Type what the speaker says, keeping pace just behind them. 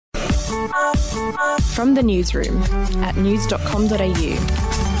From the newsroom at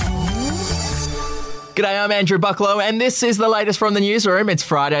news.com.au. G'day, I'm Andrew Bucklow, and this is the latest from the newsroom. It's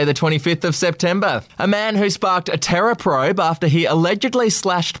Friday, the 25th of September. A man who sparked a terror probe after he allegedly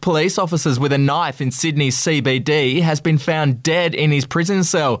slashed police officers with a knife in Sydney's CBD has been found dead in his prison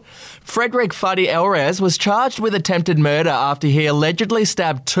cell. Frederick Fuddy Elrez was charged with attempted murder after he allegedly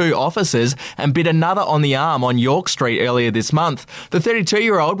stabbed 2 officers and bit another on the arm on York Street earlier this month. The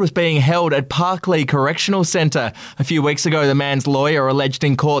 32-year-old was being held at Parklea Correctional Centre. A few weeks ago, the man's lawyer alleged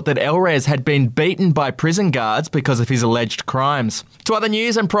in court that Elrez had been beaten by prison guards because of his alleged crimes. To other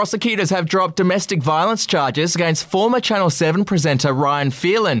news, and prosecutors have dropped domestic violence charges against former Channel 7 presenter Ryan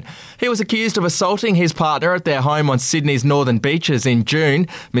Phelan. He was accused of assaulting his partner at their home on Sydney's Northern Beaches in June.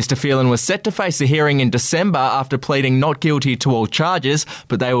 Mr Phelan was set to face a hearing in December after pleading not guilty to all charges,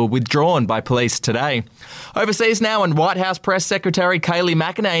 but they were withdrawn by police today. Overseas now, and White House Press Secretary Kayleigh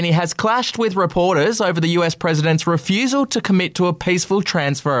McEnany has clashed with reporters over the US president's refusal to commit to a peaceful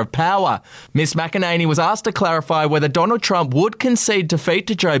transfer of power. Ms McEnany was asked to clarify whether Donald Trump would concede defeat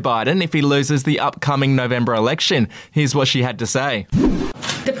to Joe Biden if he loses the upcoming November election. Here's what she had to say.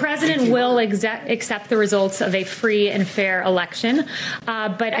 The president will accept the results of a free and fair election,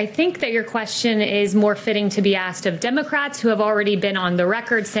 but I think that your question is more fitting to be asked of Democrats who have already been on the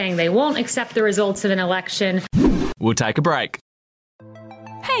record saying they won't accept the results of an election. We'll take a break.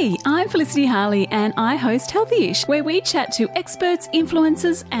 Hey, I'm Felicity Harley and I host Healthyish, where we chat to experts,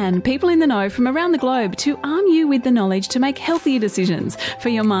 influencers and people in the know from around the globe to arm you with the knowledge to make healthier decisions for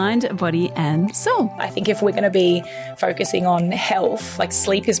your mind, body and soul. I think if we're going to be focusing on health, like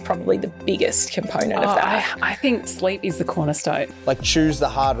sleep is probably the biggest component of that. I think sleep is the cornerstone. Like, choose the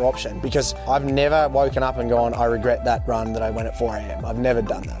harder option, because I've never woken up and gone, I regret that run that I went at 4 a.m. I've never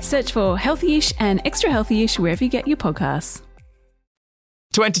done that. Search for Healthyish and Extra Healthyish wherever you get your podcasts.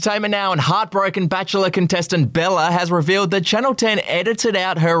 To entertainment now, and heartbroken Bachelor contestant Bella has revealed that Channel 10 edited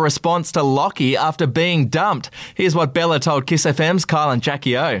out her response to Lockie after being dumped. Here's what Bella told Kiss FM's Kyle and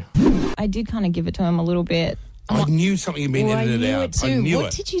Jackie O. I did kind of give it to him a little bit. I knew something had been edited out. I knew it.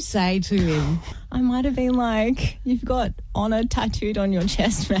 What did you say to him? I might have been like, you've got honour tattooed on your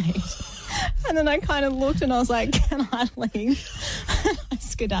chest, mate. And then I kind of looked and I was like, can I leave? I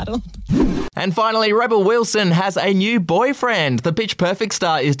skedaddled. And finally, Rebel Wilson has a new boyfriend. The Pitch Perfect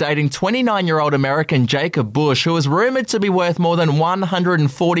star is dating 29-year-old American Jacob Bush, who is rumoured to be worth more than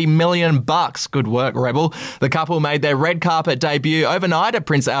 $140 million. Good work, Rebel. The couple made their red carpet debut overnight at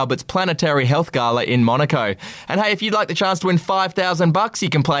Prince Albert's Planetary Health Gala in Monaco. And hey, if you'd like the chance to win $5,000, you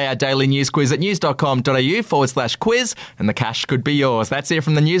can play our daily news quiz at news.com.au/quiz, and the cash could be yours. That's it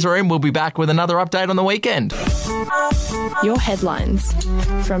from the newsroom. We'll be back with another update on the weekend. Your headlines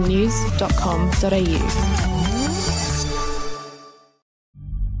from news.com.au.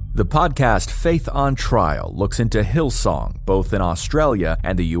 The podcast Faith on Trial looks into Hillsong, both in Australia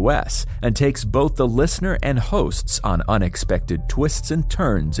and the US, and takes both the listener and hosts on unexpected twists and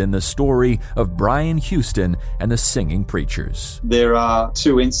turns in the story of Brian Houston and the Singing Preachers. There are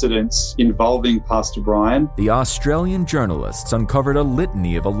 2 incidents involving Pastor Brian. The Australian journalists uncovered a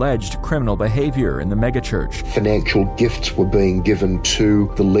litany of alleged criminal behavior in the megachurch. Financial gifts were being given to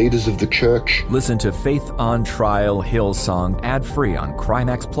the leaders of the church. Listen to Faith on Trial Hillsong ad-free on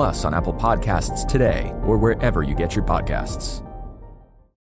Crimex Plus on Apple Podcasts today or wherever you get your podcasts.